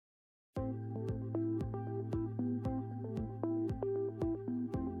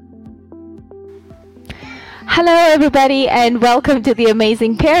Hello everybody and welcome to the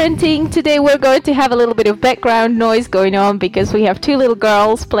Amazing Parenting. Today we're going to have a little bit of background noise going on because we have two little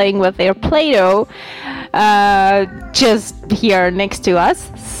girls playing with their Play-Doh just here next to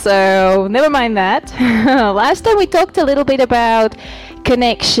us. So never mind that. Last time we talked a little bit about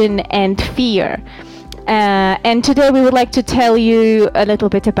connection and fear. And today we would like to tell you a little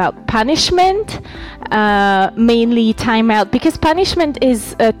bit about punishment, mainly timeout, because punishment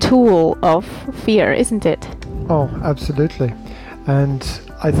is a tool of fear, isn't it? Oh, absolutely. And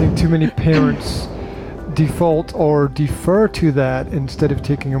I think too many parents default or defer to that instead of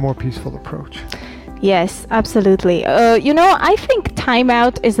taking a more peaceful approach. Yes, absolutely. I think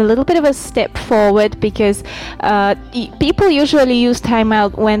timeout is a little bit of a step forward because people usually use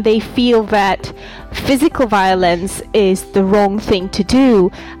timeout when they feel that physical violence is the wrong thing to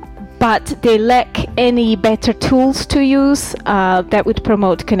do, but they lack any better tools to use that would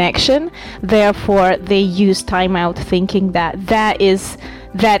promote connection. Therefore, they use timeout thinking that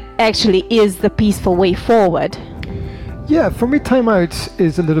actually is the peaceful way forward. Yeah, for me, timeout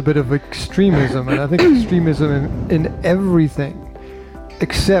is a little bit of extremism, and I think extremism in everything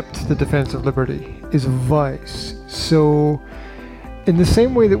except the defense of liberty is vice. So, in the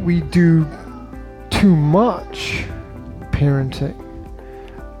same way that we do too much parenting,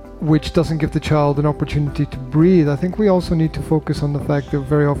 which doesn't give the child an opportunity to breathe, I think we also need to focus on the fact that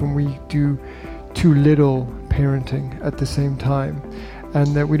very often we do too little parenting at the same time,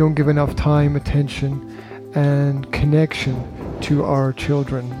 and that we don't give enough time, attention, and connection to our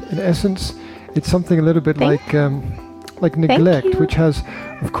children. In essence, it's something a little bit like neglect, which has,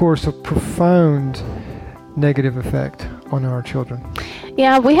 of course, a profound negative effect on our children.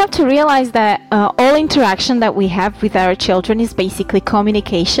 Yeah, we have to realize that all interaction that we have with our children is basically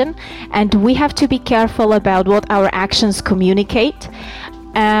communication, and we have to be careful about what our actions communicate.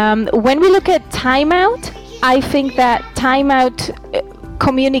 When we look at timeout, I think that timeout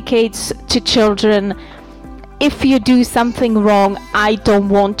communicates to children, if you do something wrong, I don't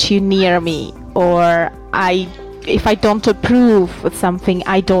want you near me, or if I don't approve of something,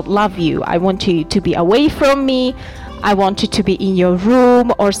 I don't love you. I want you to be away from me. I want you to be in your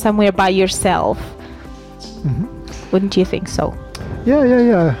room or somewhere by yourself. Mm-hmm. Wouldn't you think so?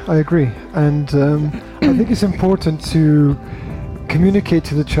 Yeah, I agree. And I think it's important to communicate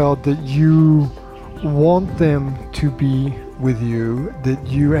to the child that you want them to be with you, that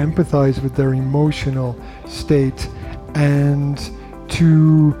you empathize with their emotional state, and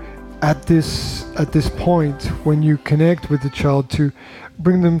to at this point when you connect with the child, to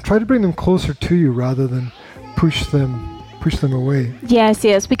try to bring them closer to you rather than push them away. Yes,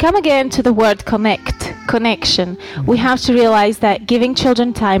 we come again to the word connection. Mm-hmm. We have to realize that giving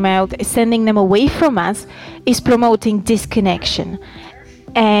children time out, sending them away from us, is promoting disconnection.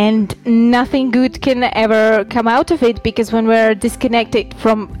 And nothing good can ever come out of it, because when we're disconnected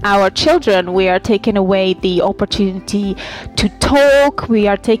from our children, we are taking away the opportunity to talk, we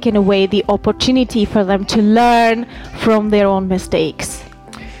are taking away the opportunity for them to learn from their own mistakes.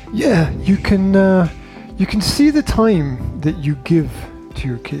 Yeah, you can see the time that you give to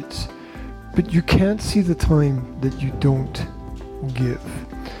your kids, but you can't see the time that you don't give.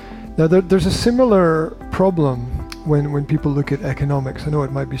 Now, there's a similar problem when people look at economics. I know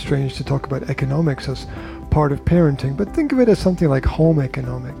it might be strange to talk about economics as part of parenting, but think of it as something like home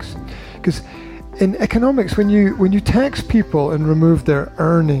economics. Because in economics, when you tax people and remove their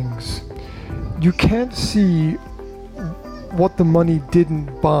earnings, you can't see what the money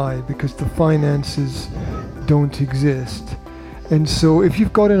didn't buy because the finances don't exist. And so if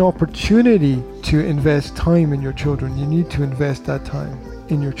you've got an opportunity to invest time in your children, you need to invest that time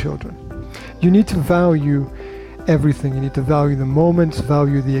in your children. You need to value everything. You need to value the moments,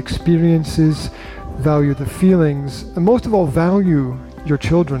 value the experiences, value the feelings, and most of all, value your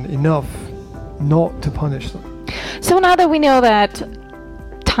children enough not to punish them. So now that we know that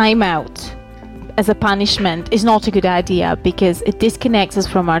timeout as a punishment is not a good idea, because it disconnects us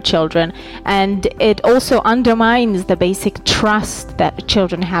from our children, and it also undermines the basic trust that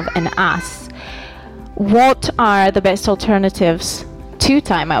children have in us, what are the best alternatives to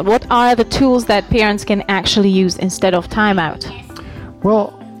timeout? What are the tools that parents can actually use instead of timeout?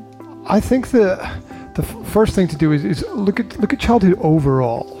 Well, I think the first thing to do is look at childhood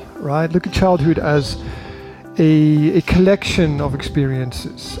overall, right? Look at childhood as a collection of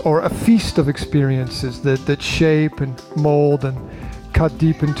experiences, or a feast of experiences that shape and mold and cut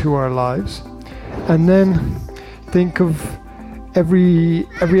deep into our lives. And then think of every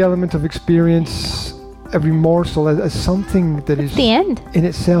element of experience, every morsel as something that is in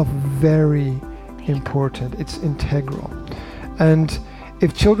itself very important. It's integral. And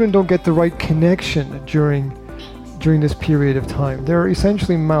if children don't get the right connection during during this period of time. They're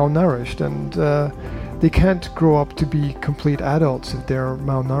essentially malnourished, and they can't grow up to be complete adults if they're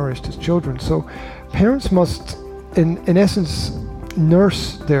malnourished as children. So parents must, in essence,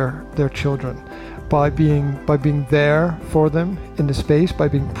 nurse their children by being there for them in the space, by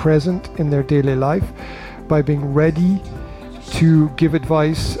being present in their daily life, by being ready to give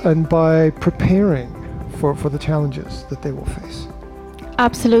advice, and by preparing for the challenges that they will face.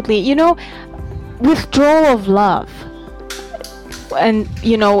 Absolutely. You know, withdrawal of love, and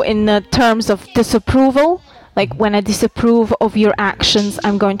you know, in the terms of disapproval, like when I disapprove of your actions,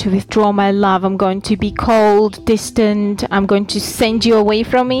 I'm going to withdraw my love, I'm going to be cold, distant, I'm going to send you away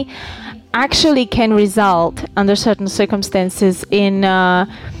from me, actually can result under certain circumstances in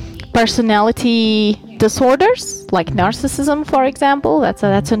personality disorders like narcissism, for example.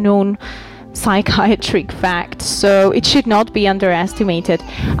 That's a known psychiatric fact, so it should not be underestimated.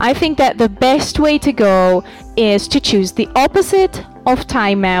 I think that the best way to go is to choose the opposite of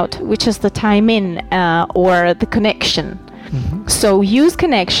time out, which is the time in, or the connection. So use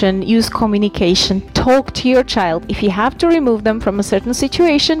connection, use communication, talk to your child. If you have to remove them from a certain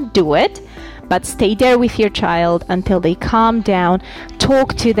situation, do it, but stay there with your child until they calm down.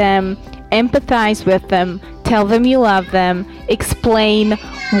 Talk to them, empathize with them, tell them you love them, explain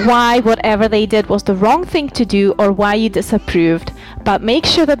why whatever they did was the wrong thing to do or why you disapproved, but make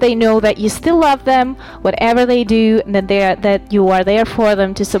sure that they know that you still love them, whatever they do, and that you are there for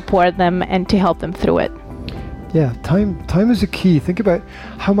them to support them and to help them through it. Yeah, time is a key. Think about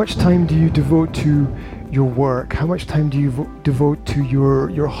how much time do you devote to your work? How much time do you devote to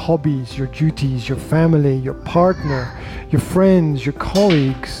your hobbies, your duties, your family, your partner, your friends, your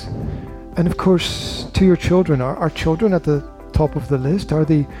colleagues, and of course to your children? Are children at the top of the list? Are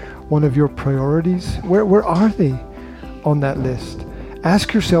they one of your priorities? Where are they on that list?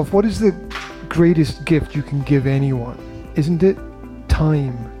 Ask yourself, what is the greatest gift you can give anyone? Isn't it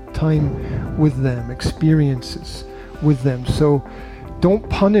time with them, experiences with them? So don't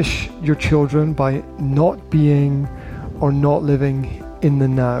punish your children by not being or not living in the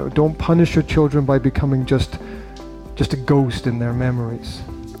now. Don't punish your children by becoming just a ghost in their memories.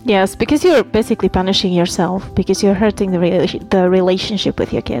 Yes, because you're basically punishing yourself, because you're hurting the relationship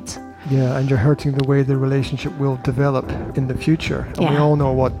with your kids. Yeah, and you're hurting the way the relationship will develop in the future. And we all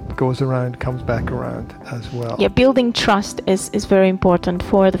know what goes around comes back around as well. Yeah, building trust is very important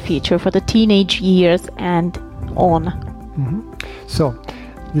for the future, for the teenage years and on. So,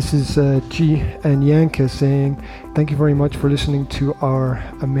 this is G and Yanka saying, thank you very much for listening to our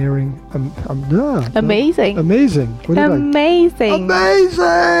amazing. Amazing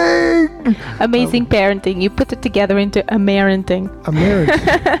parenting. You put it together into amarenting.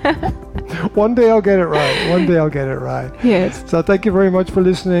 One day I'll get it right. Yes. So thank you very much for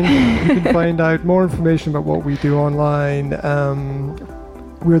listening. You can find out more information about what we do online.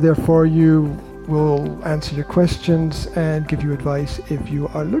 We're there for you. We'll answer your questions and give you advice if you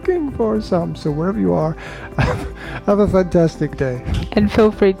are looking for some. So wherever you are, have a fantastic day. And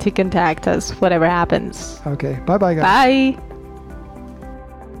feel free to contact us, whatever happens. Okay. Bye-bye, guys. Bye.